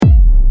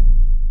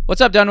What's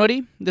up,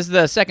 Dunwoody? This is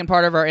the second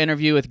part of our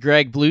interview with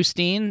Greg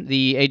Bluestein,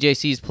 the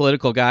AJC's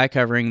political guy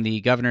covering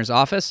the governor's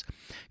office.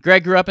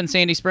 Greg grew up in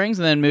Sandy Springs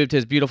and then moved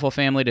his beautiful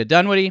family to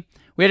Dunwoody.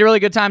 We had a really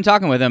good time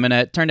talking with him, and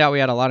it turned out we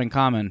had a lot in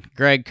common.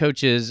 Greg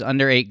coaches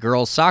under-8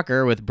 girls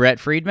soccer with Brett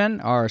Friedman,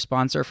 our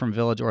sponsor from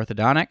Village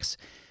Orthodontics.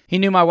 He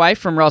knew my wife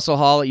from Russell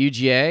Hall at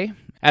UGA.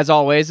 As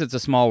always, it's a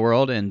small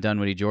world in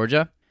Dunwoody,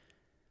 Georgia.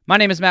 My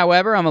name is Matt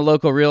Weber. I'm a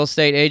local real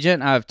estate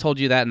agent. I've told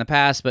you that in the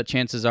past, but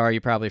chances are you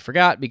probably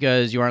forgot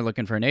because you aren't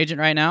looking for an agent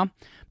right now.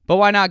 But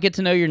why not get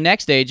to know your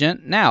next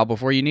agent now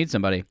before you need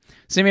somebody?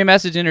 Send me a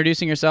message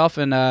introducing yourself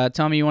and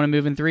tell me you want to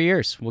move in 3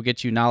 years. We'll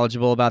get you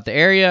knowledgeable about the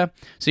area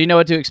so you know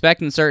what to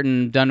expect in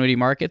certain Dunwoody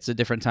markets at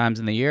different times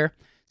in the year.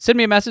 Send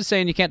me a message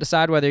saying you can't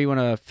decide whether you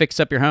want to fix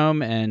up your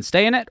home and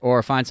stay in it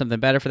or find something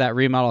better for that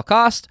remodel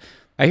cost.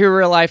 I hear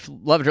real-life,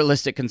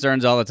 love-it-or-list-it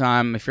concerns all the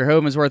time. If your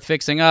home is worth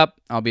fixing up,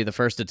 I'll be the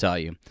first to tell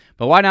you.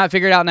 But why not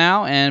figure it out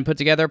now and put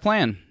together a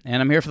plan?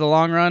 And I'm here for the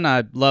long run.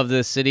 I love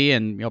this city,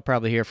 and you'll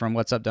probably hear from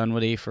What's Up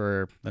Dunwoody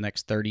for the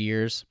next 30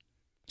 years.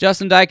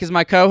 Justin Dyke is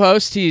my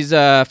co-host. He's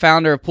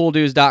founder of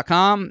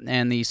pooldues.com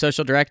and the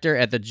social director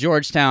at the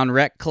Georgetown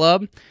Rec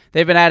Club.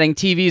 They've been adding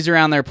TVs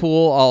around their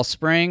pool all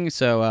spring,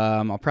 so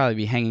I'll probably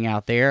be hanging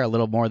out there a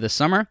little more this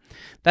summer.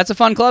 That's a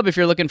fun club if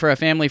you're looking for a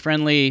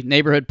family-friendly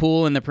neighborhood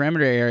pool in the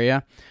perimeter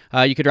area.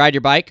 You could ride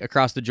your bike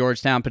across the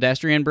Georgetown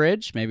pedestrian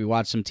bridge, maybe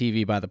watch some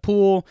TV by the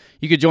pool.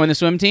 You could join the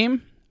swim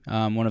team,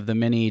 one of the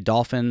many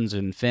Dolphins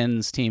and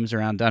Fins teams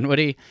around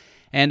Dunwoody.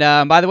 And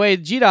by the way,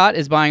 GDOT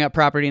is buying up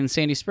property in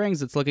Sandy Springs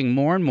that's looking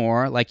more and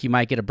more like you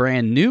might get a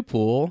brand new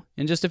pool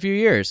in just a few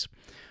years.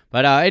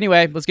 But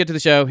anyway, let's get to the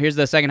show. Here's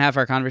the second half of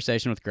our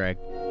conversation with Greg.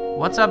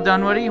 What's up,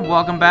 Dunwoody?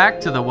 Welcome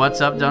back to the What's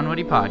Up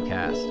Dunwoody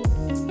podcast.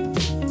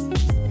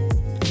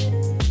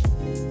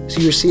 So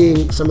you're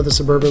seeing some of the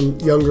suburban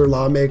younger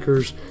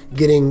lawmakers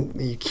getting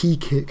the key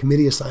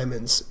committee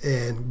assignments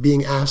and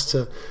being asked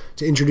to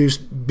introduce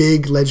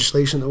big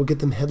legislation that will get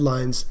them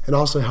headlines and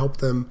also help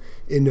them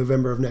in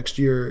November of next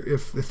year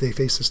if they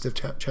face a stiff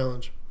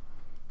challenge.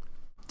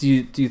 Do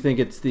you think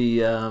it's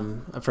the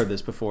I've heard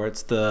this before,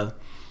 it's the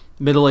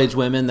middle-aged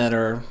women that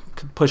are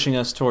pushing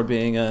us toward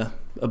being a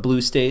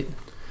blue state?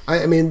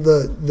 I mean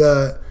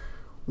the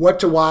what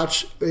to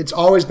watch, it's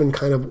always been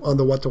kind of on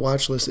the what to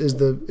watch list, is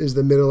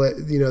the middle,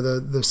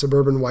 the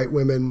suburban white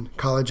women,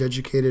 college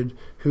educated,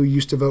 who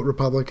used to vote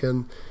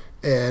Republican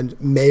and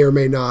may or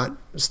may not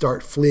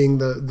start fleeing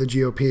the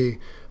GOP.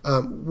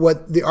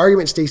 What the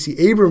argument Stacey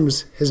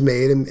Abrams has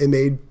made and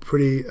made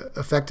pretty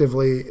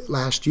effectively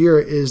last year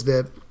is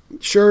that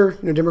sure,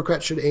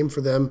 Democrats should aim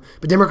for them,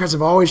 but Democrats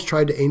have always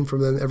tried to aim for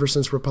them ever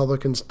since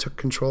Republicans took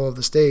control of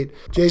the state.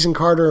 Jason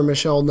Carter and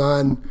Michelle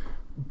Nunn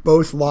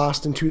both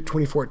lost in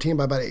 2014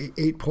 by about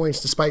 8 points,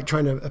 despite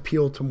trying to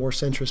appeal to more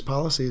centrist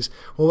policies.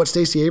 Well, what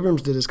Stacey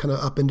Abrams did is kind of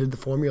upended the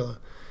formula.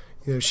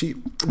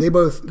 They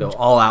both go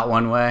all out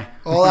one way.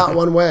 All out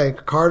one way.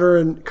 Carter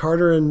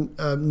and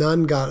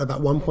Nunn got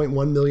about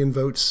 1.1 million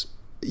votes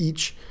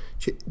each.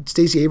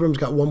 Stacey Abrams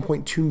got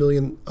 1.2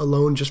 million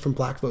alone just from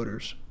black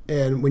voters.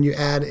 And when you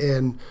add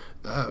in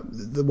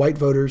the white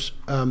voters,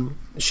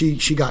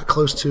 she got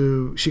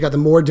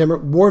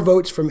more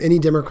votes from any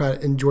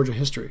Democrat in Georgia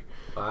history.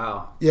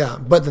 Wow. Yeah,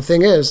 but the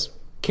thing is,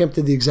 Kemp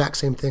did the exact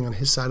same thing on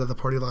his side of the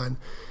party line,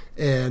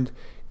 and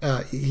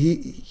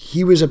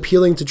he was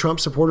appealing to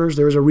Trump supporters.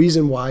 There was a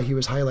reason why he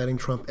was highlighting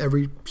Trump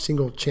every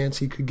single chance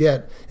he could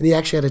get, and he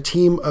actually had a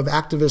team of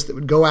activists that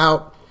would go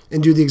out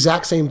and do the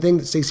exact same thing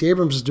that Stacey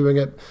Abrams is doing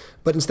it,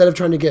 but instead of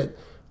trying to get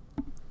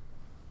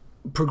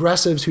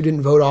progressives who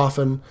didn't vote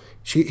often,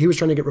 he was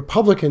trying to get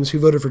Republicans who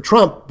voted for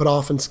Trump but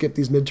often skipped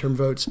these midterm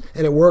votes,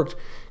 and it worked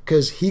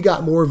because he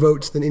got more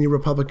votes than any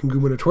Republican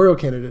gubernatorial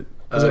candidate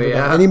has ever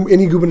got.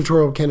 Any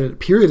gubernatorial candidate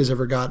period has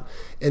ever got,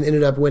 and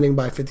ended up winning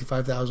by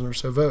 55,000 or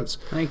so votes.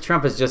 I think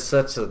Trump is just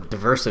such a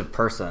divisive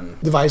person.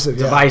 Divisive.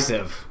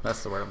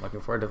 That's the word I'm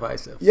looking for.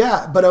 Divisive.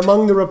 Yeah, but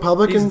among the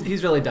Republicans,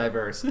 he's really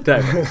diverse. He's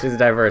a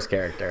diverse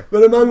character.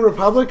 But among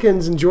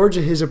Republicans in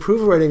Georgia, his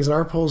approval ratings, and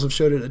our polls have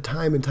showed it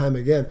time and time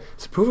again,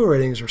 his approval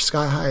ratings are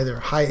sky high. They're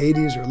high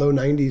 80s or low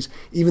 90s,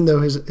 even though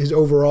his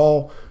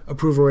overall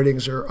approval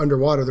ratings are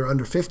underwater. They're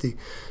under 50.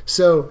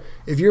 So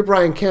if you're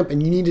Brian Kemp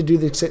and you need to do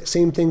the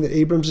same thing that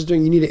Abrams is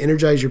doing, you need to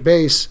energize your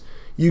base,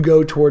 you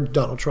go toward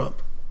Donald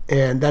Trump.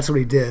 And that's what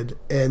he did.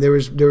 And there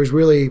was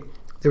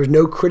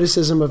no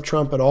criticism of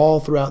Trump at all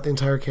throughout the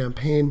entire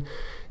campaign.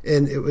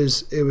 And it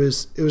was a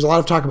lot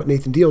of talk about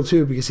Nathan Deal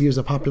too, because he was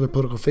a popular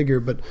political figure,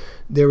 but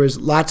there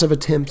was lots of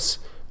attempts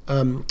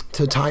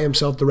to tie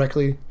himself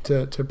directly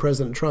to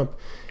President Trump.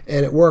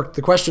 And it worked.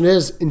 The question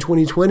is, in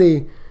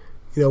 2020,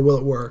 will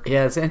it work?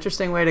 Yeah, it's an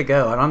interesting way to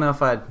go. I don't know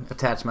if I'd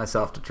attach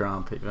myself to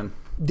Trump even.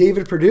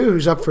 David Perdue,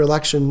 who's up for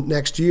election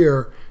next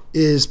year,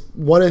 is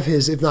one of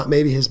his, if not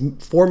maybe his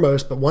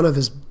foremost, but one of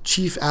his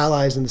chief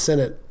allies in the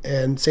Senate.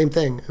 And same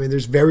thing. I mean,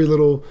 there's very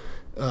little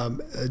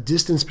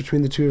distance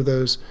between the two of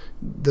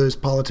those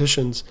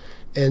politicians.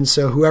 And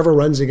so whoever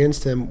runs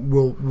against him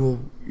will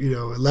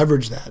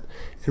leverage that.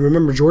 And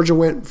remember, Georgia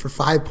went for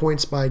 5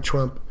 points by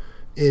Trump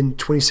in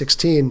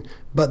 2016,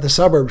 but the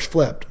suburbs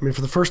flipped. I mean,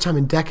 for the first time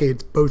in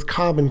decades, both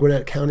Cobb and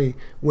Gwinnett County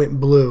went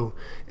blue.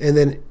 And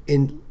then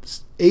in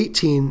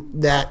 18,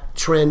 that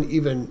trend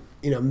even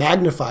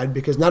magnified,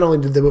 because not only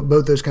did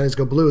both those counties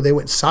go blue, they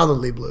went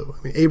solidly blue.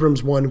 I mean,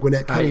 Abrams won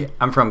Gwinnett County.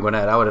 I'm from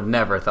Gwinnett. I would have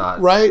never thought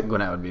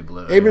Gwinnett would be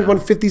blue. Abrams won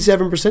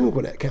 57% in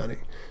Gwinnett County.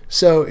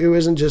 So it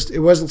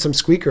wasn't some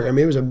squeaker. I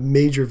mean, it was a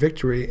major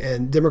victory,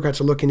 and Democrats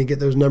are looking to get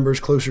those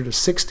numbers closer to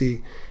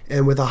 60,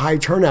 and with a high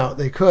turnout,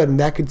 they could, and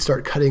that could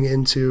start cutting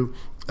into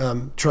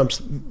Trump's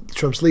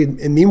lead.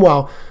 And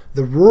meanwhile,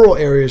 the rural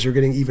areas are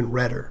getting even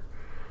redder.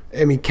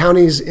 I mean,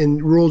 counties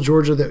in rural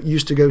Georgia that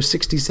used to go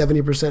 60,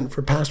 70%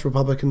 for past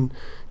Republican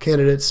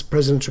candidates,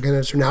 presidential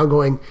candidates, are now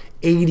going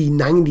 80,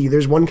 90.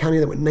 There's one county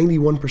that went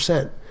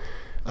 91%.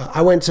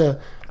 I went to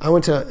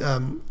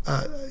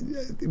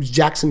it was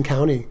Jackson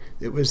County.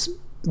 It was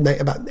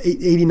about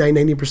 89,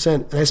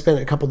 90%, and I spent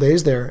a couple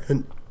days there,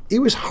 and it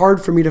was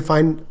hard for me to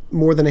find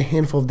more than a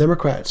handful of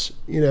Democrats.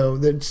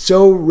 That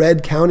so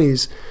red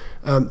counties.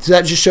 So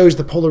that just shows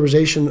the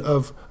polarization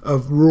of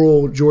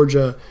rural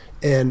Georgia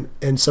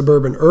and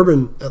suburban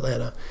urban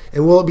Atlanta.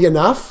 And will it be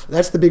enough?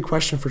 That's the big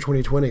question for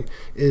 2020,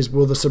 is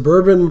will the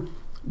suburban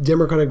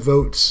Democratic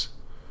votes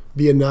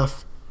be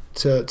enough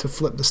to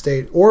flip the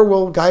state? Or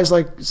will guys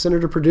like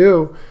Senator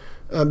Perdue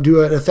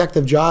do an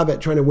effective job at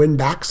trying to win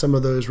back some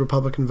of those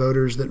Republican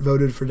voters that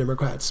voted for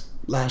Democrats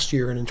last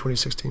year and in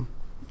 2016?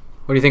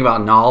 What do you think about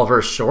Nall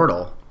versus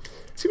Shortle?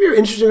 It's going to be an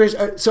interesting race.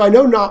 So I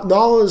know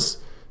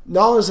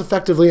Nall is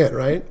effectively in,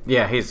 right?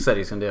 Yeah, he said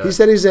he's going to do it. He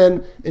said he's in.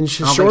 And I don't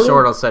think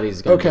Shortle said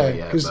he's going to do it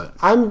yet. Because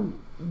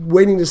I'm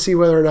waiting to see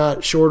whether or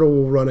not Shortle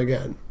will run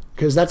again,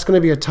 because that's going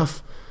to be a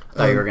tough... I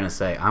thought you were going to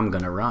say, I'm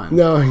going to run.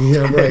 No,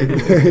 yeah, right.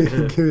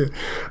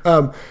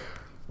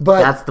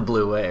 But that's the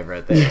blue wave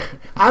right there. Yeah,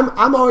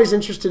 I'm always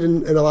interested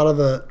in a lot of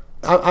the...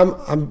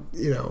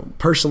 I'm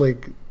personally,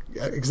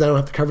 because I don't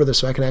have to cover this,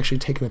 so I can actually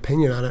take an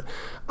opinion on it.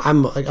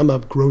 I'm a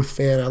growth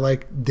fan. I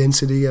like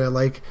density, and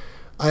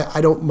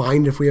I don't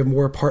mind if we have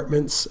more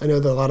apartments. I know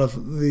that a lot of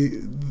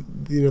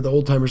the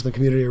old timers in the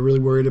community are really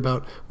worried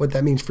about what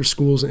that means for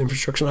schools and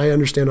infrastructure. And I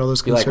understand all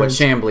those concerns. You like what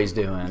Chambly's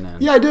doing?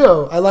 Yeah, I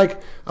do. I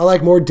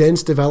like more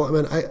dense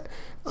development.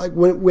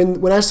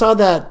 When I saw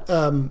that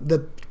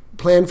the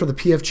plan for the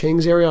P.F.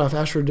 Chang's area off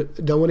Ashford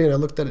Dunwoody, and I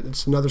looked at it,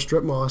 it's another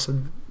strip mall. I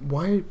said,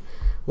 why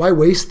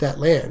waste that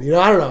land?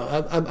 I don't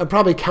know. I'm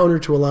probably counter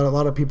to a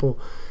lot of people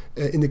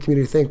in the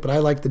community think, but I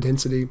like the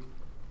density,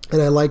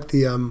 and I like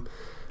the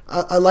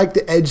I like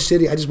the edge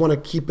city. I just want to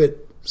keep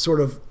it sort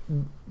of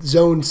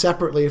zoned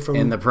separately from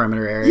in the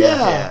perimeter area.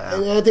 Yeah,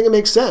 and I think it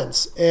makes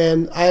sense.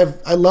 And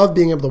I love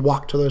being able to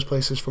walk to those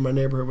places from my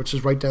neighborhood, which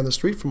is right down the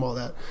street from all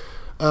that.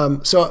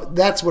 So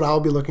that's what I'll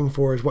be looking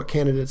for, is what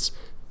candidates'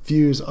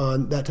 views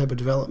on that type of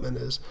development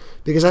is,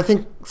 because I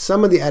think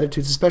some of the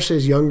attitudes, especially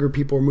as younger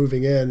people are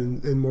moving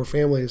in and more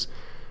families,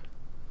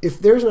 if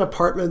there's an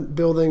apartment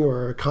building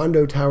or a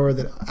condo tower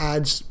that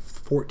adds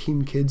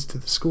 14 kids to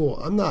the school,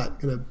 I'm not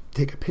going to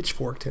take a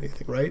pitchfork to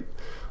anything, right?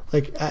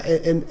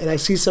 And I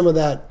see some of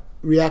that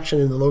reaction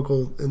in the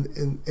local,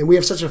 and we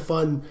have such a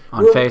fun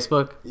on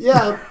Facebook.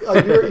 Yeah,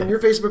 in your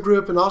Facebook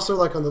group, and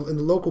also in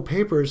the local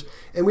papers,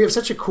 and we have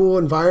such a cool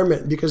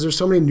environment because there's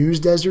so many news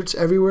deserts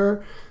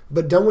everywhere.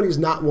 But Dunwoody's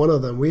not one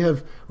of them. We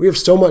have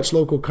so much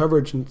local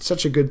coverage, and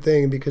such a good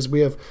thing, because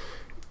we have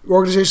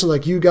organizations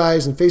like you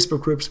guys and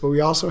Facebook groups, but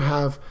we also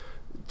have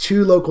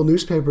 2 local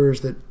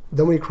newspapers, that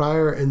Dunwoody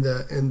Crier and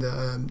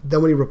the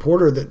Dunwoody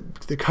Reporter,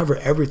 that cover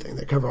everything.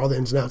 They cover all the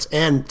ins and outs.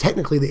 And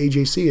technically the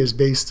AJC is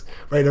based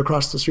right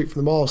across the street from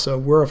the mall, so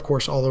we're of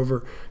course all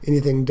over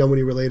anything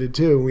Dunwoody related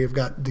too. And we've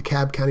got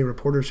DeKalb County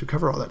reporters who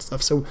cover all that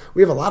stuff. So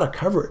we have a lot of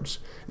coverage.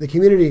 The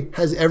community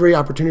has every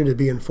opportunity to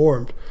be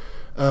informed.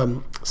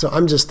 So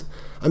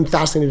I'm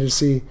fascinated to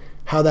see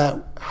how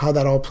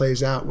that all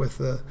plays out with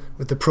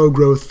the pro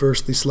growth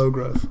versus the slow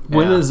growth.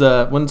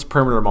 When's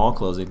Perimeter Mall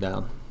closing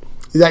down?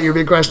 Is that your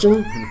big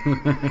question?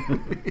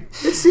 It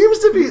seems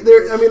to be.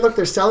 I mean, look,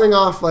 they're selling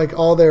off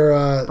all their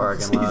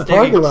parking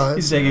lots.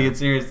 He's taking it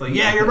seriously.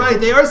 Yeah, you're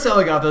right. They are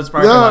selling off those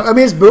parking lots. I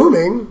mean, it's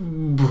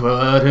booming.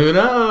 But who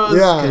knows?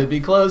 Yeah. Could be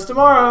closed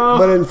tomorrow.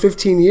 But in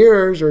 15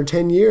 years or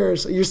 10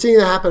 years, you're seeing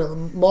that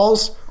happen.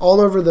 Malls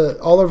all over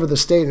the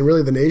state and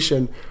really the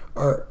nation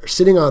are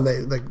sitting on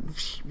the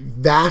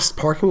vast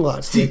parking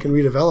lots they can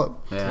redevelop.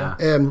 Yeah.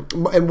 And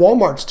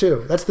Walmart's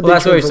too. That's the big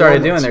that's what we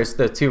started Walmart's doing. There's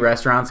the 2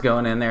 restaurants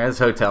going in there. There's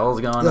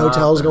hotels going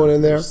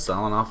in there.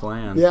 Selling off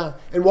land. Yeah.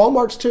 And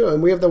Walmart's too.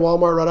 And we have the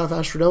Walmart right off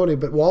Ashford Dunwoody,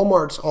 but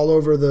Walmart's all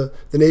over the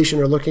nation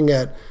are looking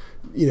at,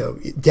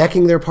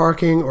 decking their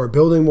parking or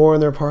building more in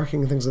their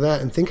parking and things like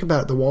that. And think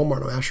about the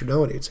Walmart on Ashford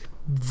Dunwoody. It's a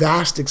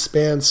vast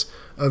expanse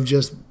of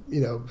just,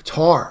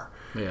 tar.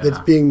 Yeah. That's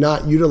being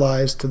not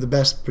utilized to the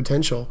best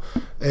potential,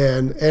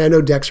 and I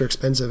know decks are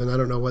expensive, and I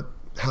don't know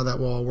how that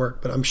will all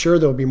work, but I'm sure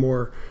there'll be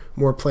more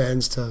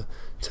plans to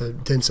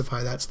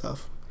densify that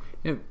stuff.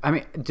 I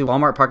mean, do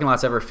Walmart parking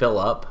lots ever fill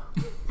up?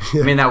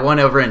 Yeah. I mean, that one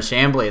over in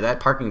Chambly, that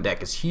parking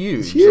deck is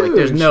huge. It's huge.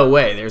 There's no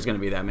way there's going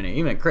to be that many,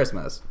 even at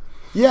Christmas.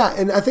 Yeah,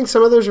 and I think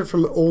some of those are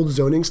from old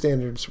zoning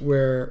standards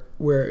where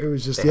it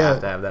was just They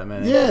have to have that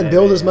many. Yeah, and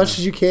build as much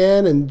as you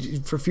can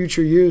and for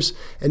future use.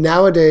 And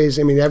nowadays,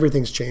 I mean,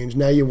 everything's changed.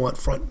 Now you want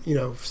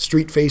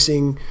street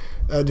facing.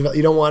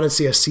 You don't want to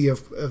see a sea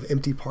of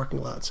empty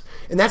parking lots,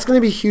 and that's going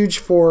to be huge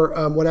for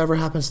whatever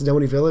happens to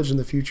Dunwoody Village in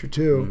the future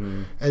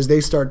too, as they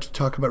start to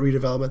talk about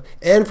redevelopment,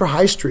 and for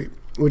High Street,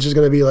 which is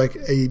going to be like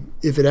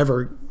if it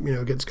ever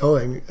gets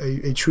going,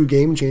 a true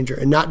game changer,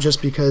 and not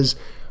just because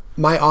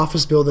my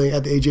office building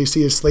at the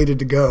AJC is slated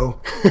to go.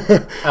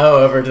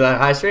 Over to the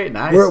High Street?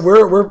 Nice.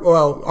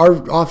 Well,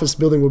 our office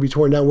building will be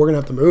torn down. We're going to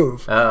have to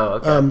move. Oh,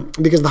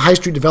 okay. Because the High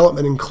Street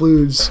development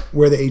includes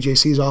where the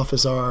AJC's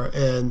office are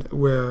and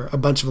where a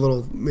bunch of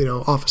little,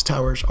 office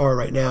towers are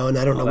right now. And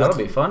I don't know that'll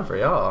be fun for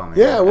y'all.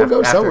 We'll go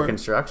after somewhere.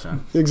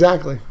 Construction.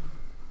 Exactly.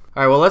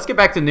 All right, well, let's get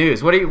back to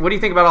news. What do you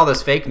think about all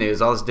this fake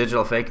news, all this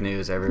digital fake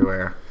news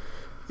everywhere?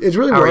 It's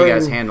really How worrying. are you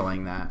guys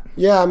handling that?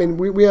 Yeah, I mean,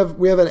 we have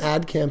an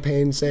ad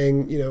campaign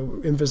saying,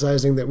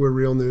 emphasizing that we're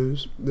real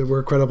news, that we're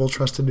a credible,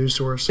 trusted news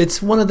source. It's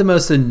one of the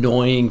most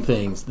annoying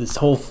things. This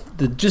whole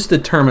just the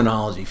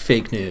terminology,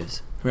 fake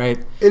news,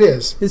 right? It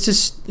is. It's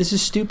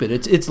just stupid.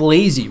 It's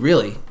lazy,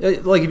 really.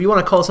 Like if you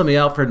want to call somebody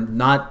out for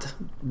not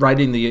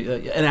writing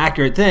an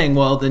accurate thing,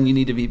 well, then you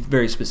need to be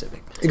very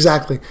specific.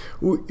 Exactly.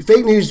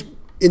 Fake news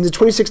in the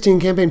 2016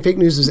 campaign. Fake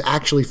news is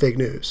actually fake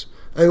news.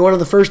 I mean, one of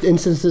the first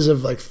instances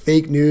of like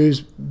fake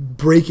news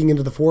breaking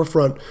into the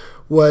forefront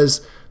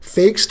was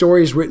fake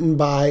stories written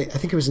by, I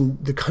think it was in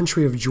the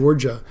country of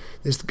Georgia.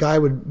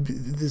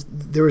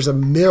 There was a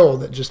mill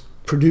that just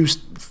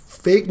produced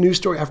fake news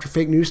story after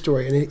fake news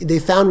story. And they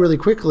found really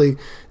quickly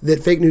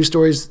that fake news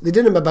stories, they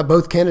did them about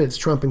both candidates,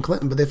 Trump and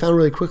Clinton, but they found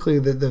really quickly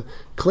that the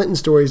Clinton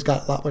stories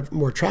got a lot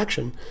more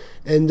traction.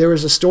 And there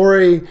was a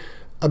story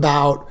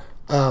about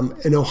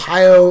in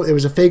Ohio, there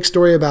was a fake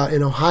story about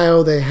in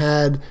Ohio they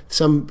had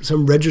some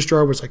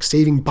registrar was like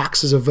saving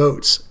boxes of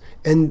votes,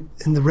 and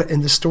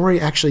the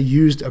story actually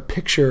used a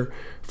picture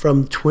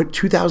from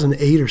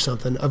 2008 or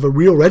something of a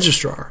real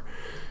registrar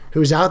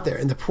who was out there,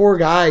 and the poor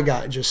guy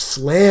got just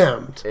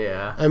slammed.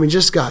 Yeah, I mean,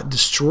 just got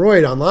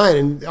destroyed online,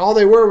 and all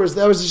they were was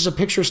just a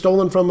picture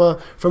stolen from a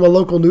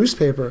local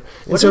newspaper.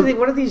 And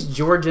what do these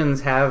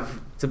Georgians have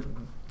to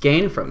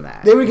gain from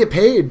that? They would get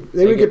paid.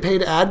 They would get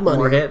paid ad money.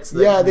 More hits.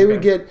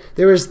 Would get.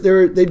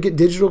 They'd get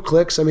digital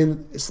clicks. I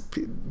mean,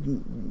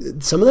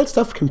 some of that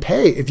stuff can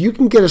pay. If you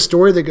can get a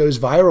story that goes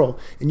viral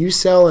and you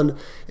sell and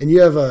you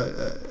have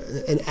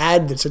an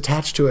ad that's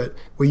attached to it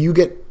where you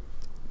get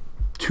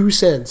 2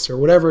 cents or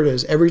whatever it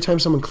is every time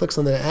someone clicks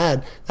on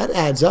that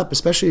adds up.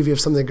 Especially if you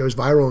have something that goes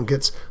viral and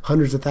gets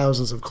hundreds of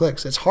thousands of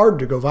clicks. It's hard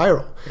to go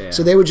viral. Yeah.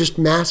 So they would just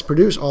mass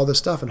produce all this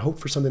stuff and hope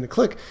for something to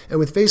click. And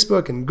with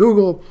Facebook and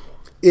Google,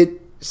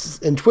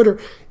 and Twitter,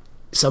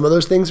 some of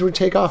those things would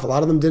take off. A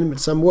lot of them didn't, but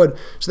some would.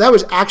 So that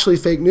was actually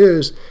fake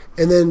news.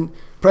 And then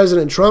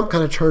President Trump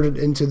kind of turned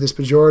it into this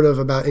pejorative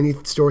about any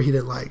story he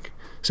didn't like.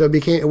 So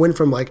it went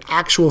from like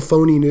actual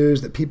phony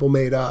news that people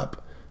made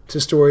up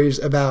to stories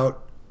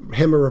about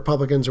him or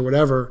Republicans or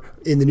whatever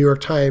in the New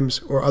York Times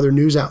or other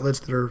news outlets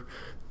that are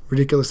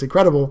ridiculously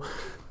credible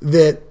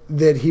that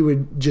he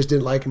would just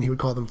didn't like, and he would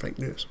call them fake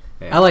news.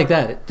 Yeah. I like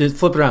that. Just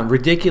flip it around.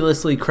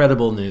 Ridiculously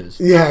credible news.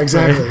 Yeah,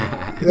 exactly.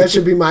 That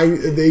should be the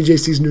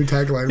AJC's new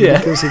tagline.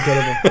 Ridiculously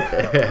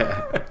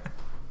credible.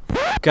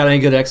 Got any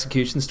good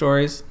execution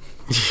stories?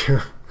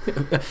 Yeah.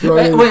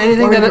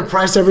 Anything that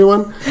impress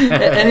everyone?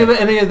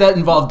 any of that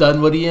involve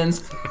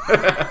Dunwoodians?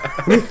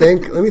 Let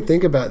me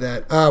think about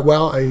that.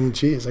 Well, I mean,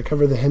 geez, I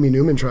covered the Hemi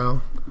Newman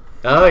trial.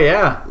 Oh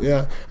yeah.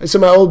 Yeah. So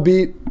my old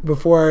beat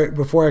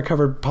before I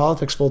covered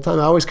politics full time,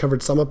 I always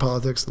covered some of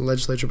politics in the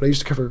legislature, but I used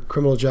to cover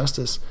criminal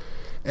justice,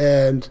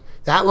 and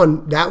that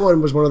one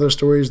was one of those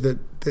stories that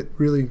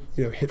really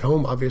hit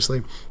home,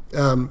 obviously,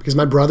 because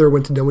my brother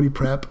went to Dunwoody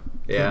Prep,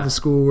 the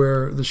school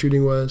where the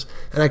shooting was,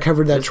 and I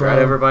covered that trial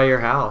right over by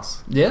your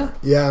house. Yeah.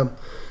 Yeah.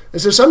 And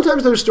so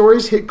sometimes those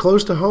stories hit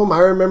close to home. I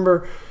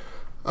remember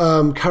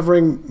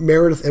covering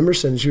Meredith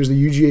Emerson. She was the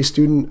UGA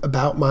student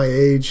about my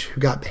age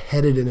who got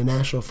beheaded in a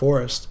national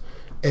forest.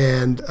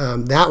 And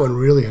that one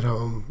really hit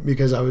home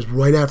because I was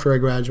right after I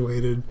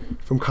graduated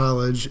from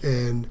college,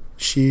 and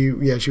she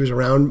was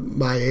around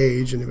my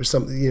age, and it was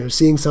something,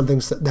 seeing something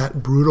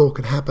that brutal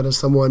could happen to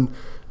someone.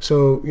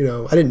 So,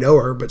 I didn't know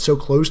her, but so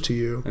close to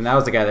you. And that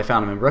was the guy they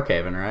found him in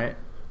Brookhaven, right?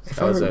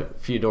 That was a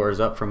few doors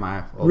up from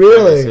my old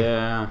Really? place.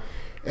 Yeah.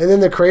 And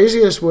then the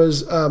craziest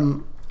was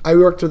I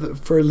worked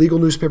for a legal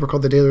newspaper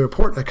called the Daily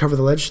Report, and I covered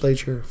the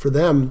legislature for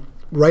them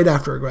right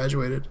after I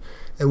graduated.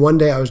 And one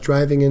day I was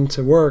driving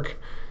into work,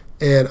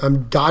 and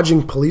I'm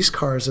dodging police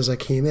cars as I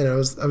came in. I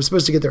was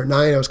supposed to get there at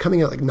 9. I was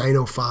coming out like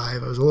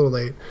 9:05. I was a little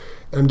late.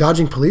 And I'm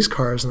dodging police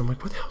cars, and I'm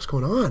like, what the hell's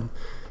going on?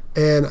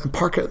 And I'm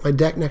parked at my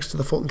deck next to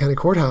the Fulton County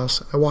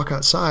Courthouse. I walk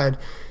outside,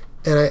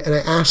 and I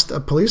asked a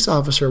police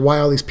officer why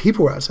all these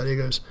people were outside. He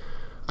goes,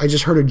 I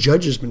just heard a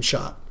judge has been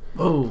shot.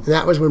 Oh. And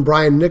that was when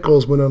Brian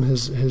Nichols went on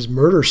his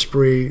murder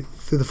spree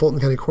through the Fulton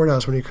County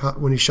Courthouse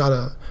when he shot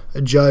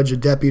a judge, a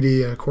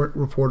deputy, a court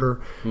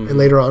reporter, and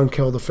later on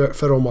killed a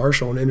federal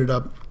marshal and ended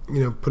up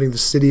putting the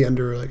city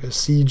under like a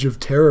siege of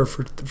terror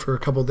for a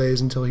couple of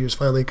days until he was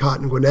finally caught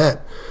in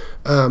Gwinnett.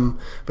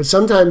 But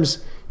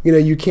sometimes,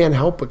 you can't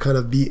help but kind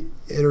of be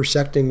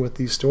intersecting with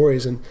these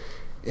stories. And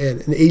an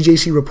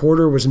AJC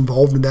reporter was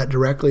involved in that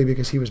directly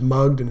because he was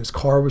mugged and his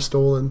car was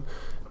stolen.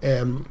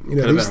 And could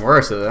have been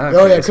worse than that.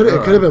 Oh yeah, it could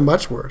have been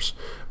much worse.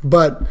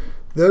 But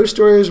those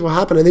stories will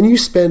happen, and then you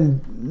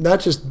spend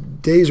not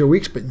just days or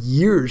weeks, but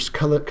years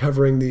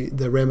covering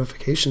the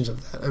ramifications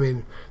of that. I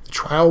mean, the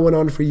trial went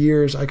on for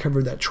years. I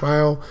covered that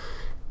trial.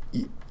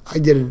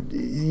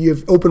 You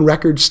have open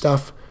record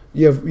stuff.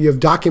 You have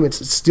documents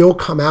that still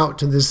come out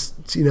to this,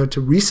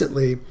 to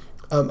recently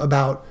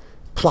about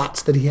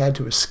plots that he had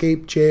to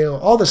escape jail.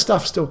 All this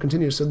stuff still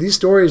continues. So these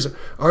stories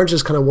aren't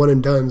just kind of one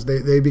and dones.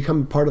 They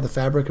become part of the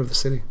fabric of the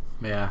city.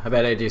 Yeah, I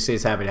bet AJC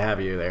is happy to have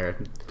you there,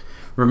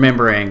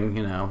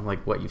 remembering,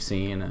 like what you've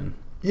seen. And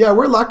yeah,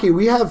 we're lucky.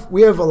 We have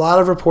a lot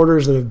of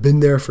reporters that have been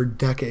there for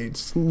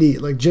decades. It's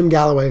neat. Like Jim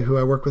Galloway, who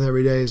I work with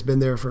every day, has been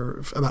there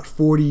for about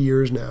 40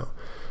 years now.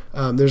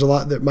 There's a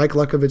lot that Mike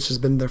Lukovich has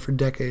been there for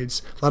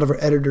decades. A lot of our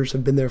editors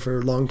have been there for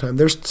a long time.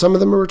 There's some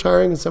of them are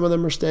retiring and some of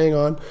them are staying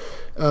on.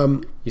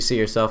 You see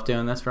yourself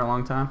doing this for a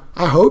long time?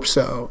 I hope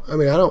so. I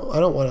mean, I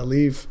don't want to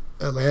leave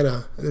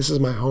Atlanta. This is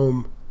my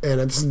home, and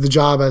this is the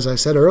job. As I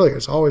said earlier,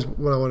 it's always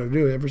what I want to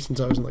do ever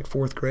since I was in like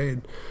 4th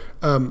grade.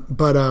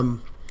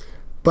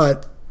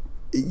 But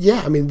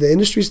yeah, I mean, the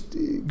industry's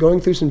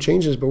going through some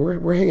changes, but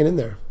we're hanging in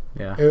there.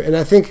 Yeah, and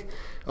I think.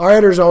 Our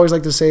editors always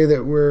like to say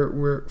that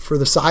we're for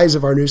the size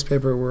of our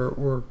newspaper,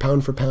 we're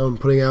pound for pound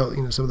putting out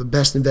some of the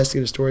best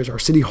investigative stories. Our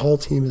City Hall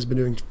team has been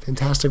doing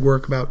fantastic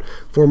work about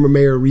former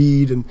Mayor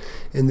Reed and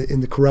in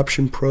the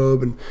corruption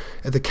probe, and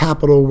at the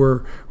Capitol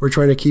we're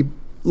trying to keep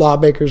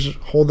lawmakers,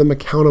 hold them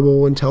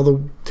accountable, and tell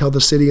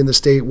the city and the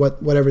state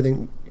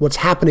what's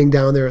happening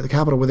down there at the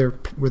Capitol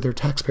with their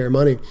taxpayer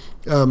money.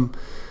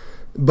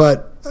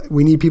 But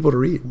we need people to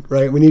read,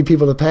 right? We need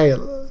people to pay.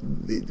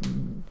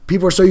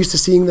 People are so used to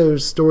seeing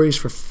those stories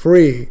for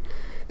free,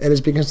 and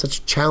it's become such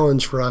a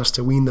challenge for us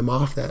to wean them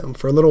off that. And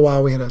for a little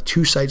while, we had a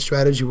 2-site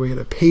strategy where we had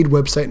a paid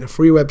website and a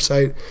free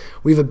website.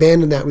 We've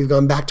abandoned that. We've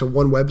gone back to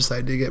one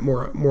website to get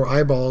more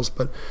eyeballs.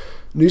 But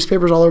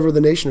newspapers all over the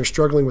nation are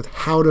struggling with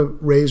how to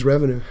raise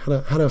revenue,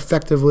 how to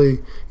effectively,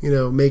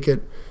 make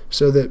it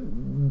so that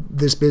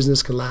this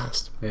business can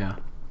last. Yeah.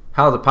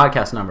 How are the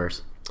podcast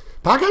numbers?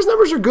 Podcast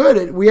numbers are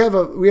good. We have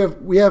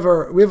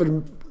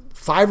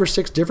 5 or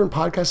 6 different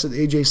podcasts at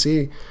the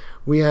AJC.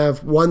 We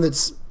have one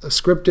that's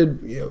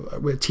scripted.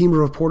 A team of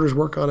reporters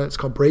work on it. It's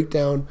called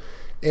Breakdown,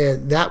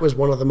 and that was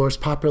one of the most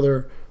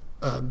popular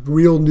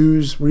real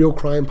news, real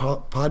crime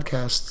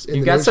podcasts.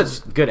 You've got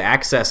such good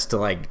access to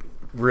like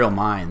real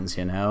minds,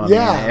 I yeah. mean,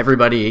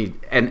 everybody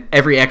and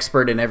every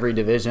expert in every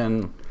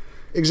division.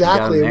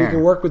 Exactly. And we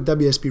can work with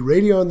WSB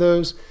Radio on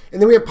those.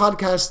 And then we have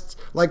podcasts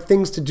like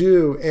Things to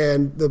Do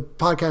and the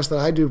podcast that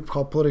I do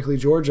called Politically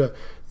Georgia,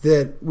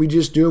 that we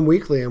just do them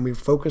weekly and we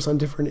focus on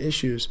different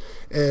issues.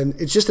 And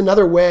it's just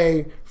another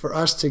way for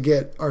us to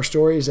get our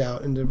stories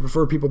out and to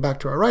refer people back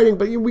to our writing.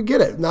 But we get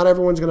it. Not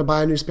everyone's going to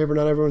buy a newspaper.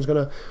 Not everyone's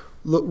going to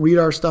read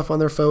our stuff on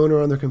their phone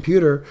or on their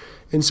computer.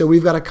 And so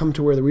we've got to come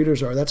to where the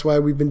readers are. That's why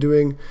we've been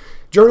doing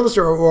 – journalists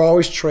are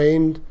always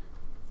trained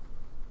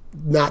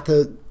not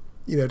to –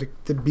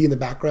 to be in the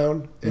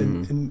background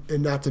and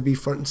not to be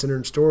front and center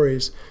in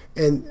stories.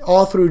 And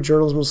all through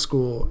journalism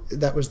school,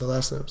 that was the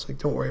lesson. It was like,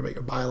 don't worry about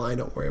your byline.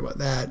 Don't worry about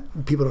that.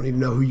 People don't need to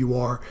know who you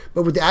are.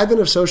 But with the advent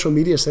of social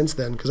media since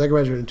then, because I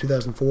graduated in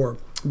 2004,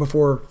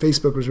 before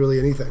Facebook was really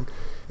anything,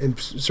 and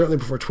certainly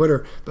before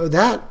Twitter. But with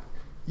that,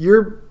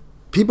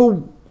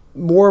 people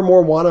more and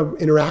more want to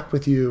interact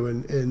with you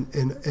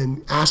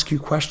and ask you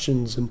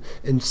questions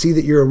and see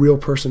that you're a real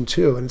person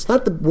too. And it's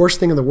not the worst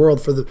thing in the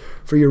world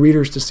for your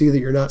readers to see that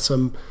you're not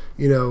some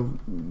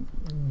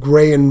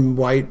gray and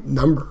white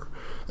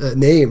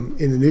name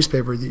in the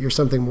nutpaper, that you're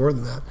something more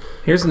than that.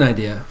 Here's an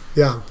idea.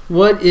 Yeah.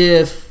 What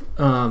if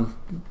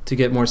to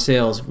get more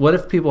sales, what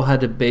if people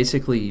had to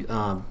basically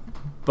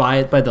buy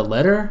it by the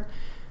letter?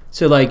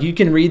 So like you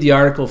can read the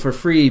article for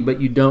free, but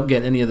you don't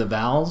get any of the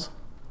vowels.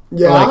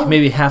 Yeah. Or like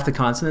maybe half the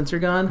consonants are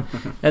gone,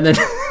 and then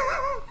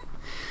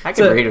I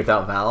could read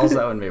without vowels.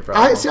 That wouldn't be a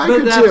problem.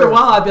 But after a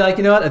while, I'd be like,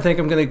 you know what? I think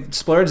I'm going to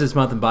splurge this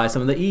month and buy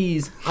some of the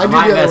E's. I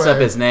might mess up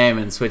his name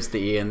and switch the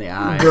E and the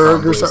I.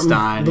 Berg or something.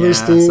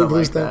 Bluestein, something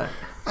like that.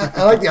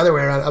 I like the other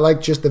way around. I like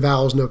just the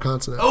vowels, no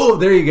consonants. Oh,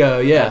 there you go.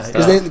 Yeah,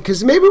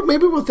 because maybe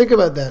we'll think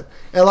about that.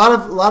 And a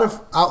lot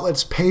of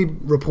outlets pay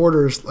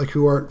reporters like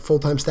who aren't full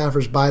time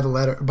staffers by the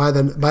letter, by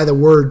the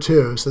word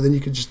too. So then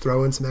you could just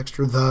throw in some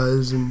extra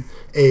thes and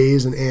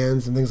A's and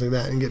ands and things like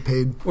that and get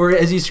paid. Or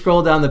as you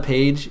scroll down the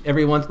page,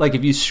 like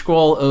if you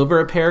scroll over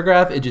a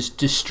paragraph, it just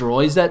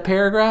destroys that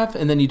paragraph,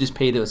 and then you just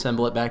pay to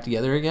assemble it back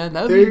together again.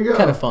 That would be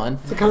kind of fun.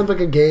 It's kind of like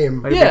a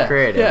game. Might be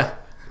creative. Yeah.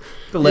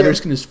 The letters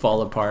can just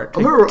fall apart.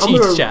 I'm Teeth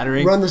gonna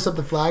shattering. run this up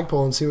the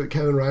flagpole and see what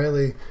Kevin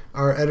Riley,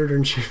 our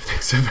editor-in-chief,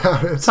 thinks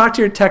about it. Talk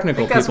to your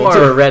technical That's people. more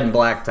of a red and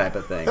black type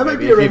of thing. That might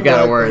Maybe be a if red you've got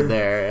and a black word thing.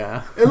 there,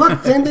 yeah. And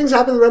look, same things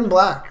happen with Red and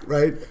Black,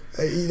 right?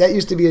 That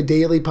used to be a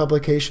daily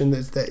publication.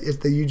 It's the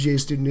UGA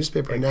student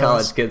newspaper. And Now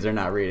college kids are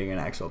not reading an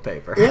actual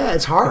paper. yeah,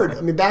 it's hard.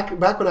 I mean, back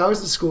when I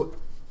was in school,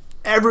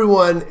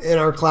 everyone in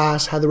our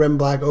class had the Red and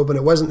Black open.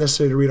 It wasn't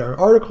necessary to read our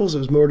articles. It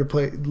was more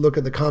to look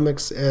at the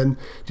comics and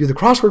do the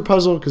crossword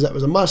puzzle because that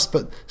was a must.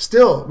 But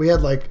still, we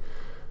had like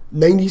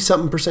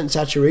 90-something%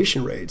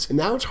 saturation rates, and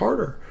now it's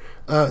harder.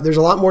 There's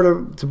a lot more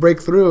to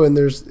break through, and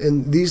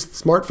these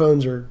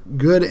smartphones are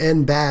good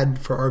and bad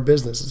for our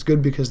business. It's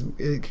good because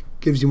it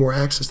gives you more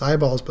access to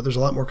eyeballs, but there's a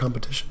lot more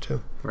competition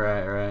too.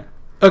 Right.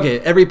 Okay,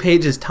 every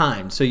page is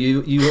timed, so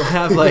you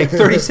have like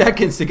 30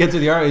 seconds to get to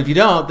the article. If you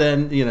don't,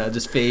 then it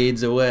just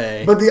fades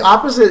away. But the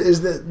opposite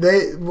is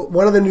that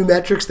one of the new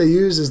metrics they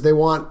use is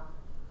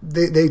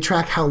they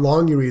track how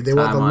long you read. They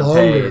want the Time on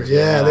longer. page,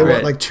 Yeah, yeah. they want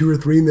Right. like 2 or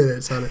 3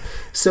 minutes on it.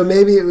 So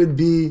maybe it would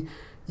be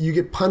you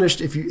get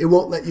punished if it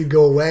won't let you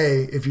go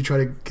away if you try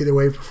to get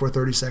away before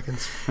 30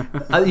 seconds.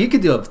 You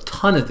could do a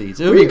ton of these.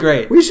 It would be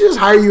great. We should just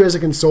hire you as a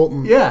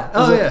consultant. Yeah.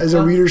 Oh, yeah. As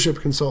a readership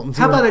consultant.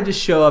 How about I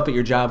just show up at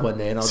your job one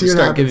day and I'll See just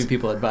what start happens. giving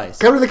people advice?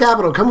 Come to the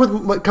Capitol. Come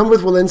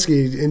with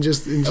Walensky and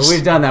just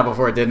We've done that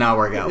before. It did not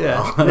work out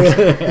Yeah. well.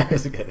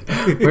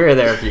 We were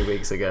there a few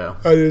weeks ago.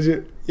 Oh, did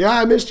you? Yeah,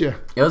 I missed you.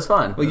 It was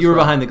fun. Well, you were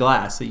behind the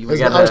glass, so you I was,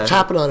 got I was the-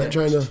 tapping on it,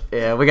 trying to.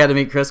 Yeah, we got to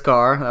meet Chris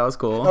Carr. That was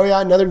cool. Oh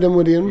yeah, another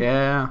Dinwoodian.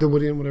 Yeah.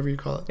 Dinwoodian, whatever you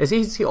call it.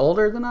 Is he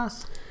older than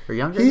us? Or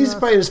younger He's than us?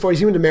 probably in his 40s.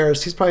 He went to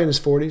Marist. He's probably in his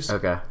 40s.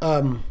 Okay.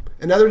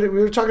 We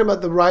were talking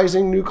about the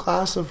rising new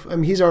class of. I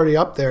mean, he's already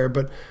up there,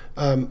 but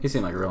He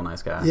seemed like a real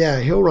nice guy. yeah,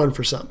 he'll run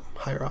for some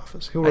higher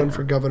office. He'll run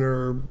for governor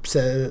or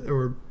senate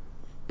or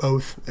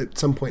both at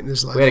some point in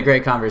his life. We had a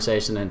great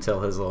conversation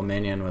until his little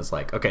minion was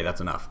like, okay, that's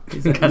enough.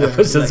 He kind of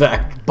pushed us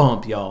back.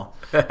 Bump, y'all.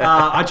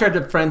 I tried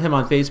to friend him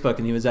on Facebook,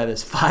 and he was at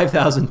his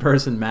 5,000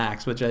 person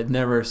max, which I'd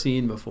never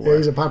seen before. Yeah,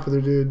 he's a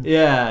popular dude.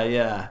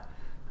 Yeah.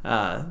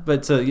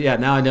 But so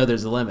now I know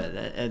there's a limit,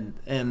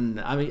 and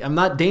I mean I'm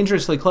not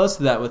dangerously close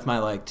to that with my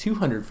like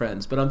 200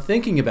 friends, but I'm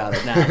thinking about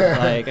it now.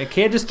 Like I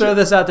can't just throw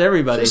this out to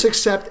everybody. Just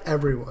accept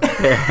everyone.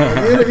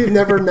 Even if you've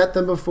never met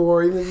them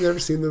before, even if you've never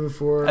seen them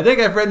before. I think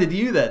I friended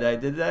you that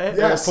night, did I?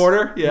 Yes.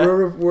 Porter. Yeah.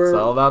 We're It's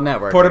all about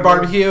networking. Porter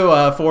Barbecue,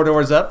 4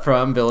 doors up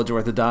from Village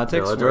Orthodontics.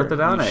 Village where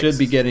Orthodontics. You should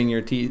be getting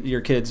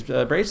your kids'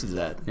 braces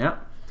at.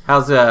 Yep.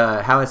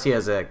 How is he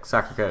as a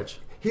soccer coach?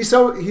 He's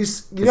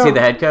Is he the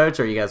head coach,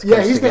 or you guys? Yeah,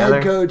 coach he's together? the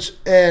head coach,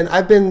 and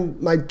I've been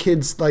my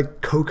kid's like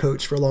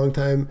co-coach for a long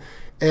time.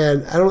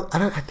 And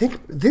I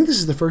think this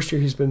is the first year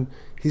he's been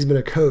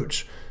a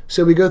coach.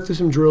 So we go through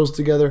some drills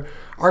together.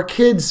 Our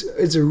kids,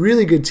 it's a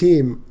really good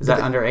team. Is that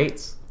under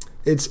 8s?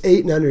 It's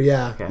 8 and under,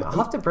 yeah. Okay, I'll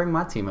have to bring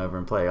my team over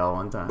and play all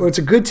one time. Well, it's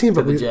a good team,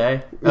 To but the we,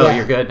 J? Oh, yeah.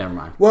 you're good. Never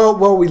mind.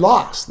 Well, we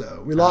lost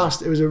though. We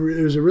lost. It was a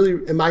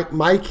really and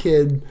my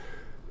kid,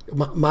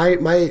 my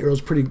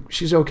 8-year-old's pretty.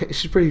 She's okay.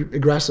 She's pretty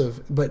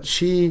aggressive, but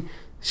she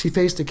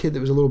faced a kid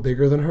that was a little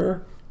bigger than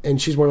her, and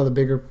she's one of the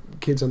bigger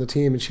kids on the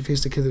team, and she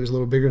faced a kid that was a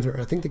little bigger than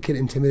her. I think the kid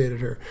intimidated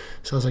her,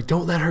 so I was like,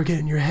 "Don't let her get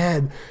in your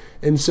head."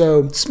 And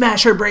so,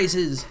 Smash her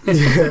braces.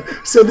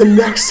 so the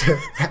next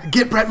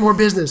get Brett more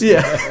business.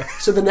 Yeah.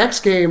 So the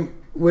next game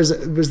was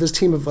this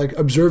team of like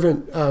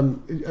observant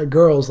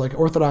girls, like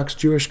Orthodox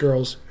Jewish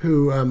girls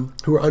who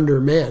were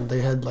undermanned.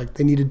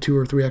 They needed 2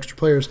 or 3 extra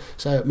players.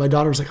 So my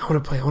daughter was like, I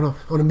want to play. I want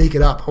to make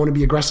it up. I want to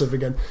be aggressiff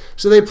again.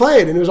 So they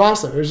played, and it was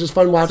awesome. It was just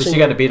fun watching. So she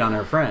got to beat on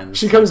her friends.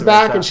 She comes That's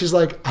back what and she's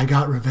like, I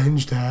got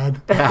revenge,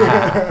 Dad.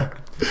 I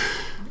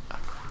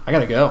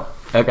gotta go.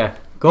 Okay.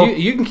 Cool.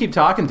 You can keep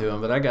talking to him,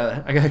 but I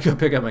gotta go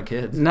pick up my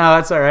kids. No,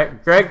 that's all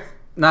right. Greg,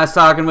 nice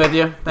talking with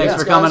you. Thanks Yeah,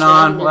 for guys, coming for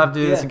on. having me. We'll have to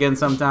do this Yeah. again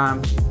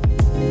sometime.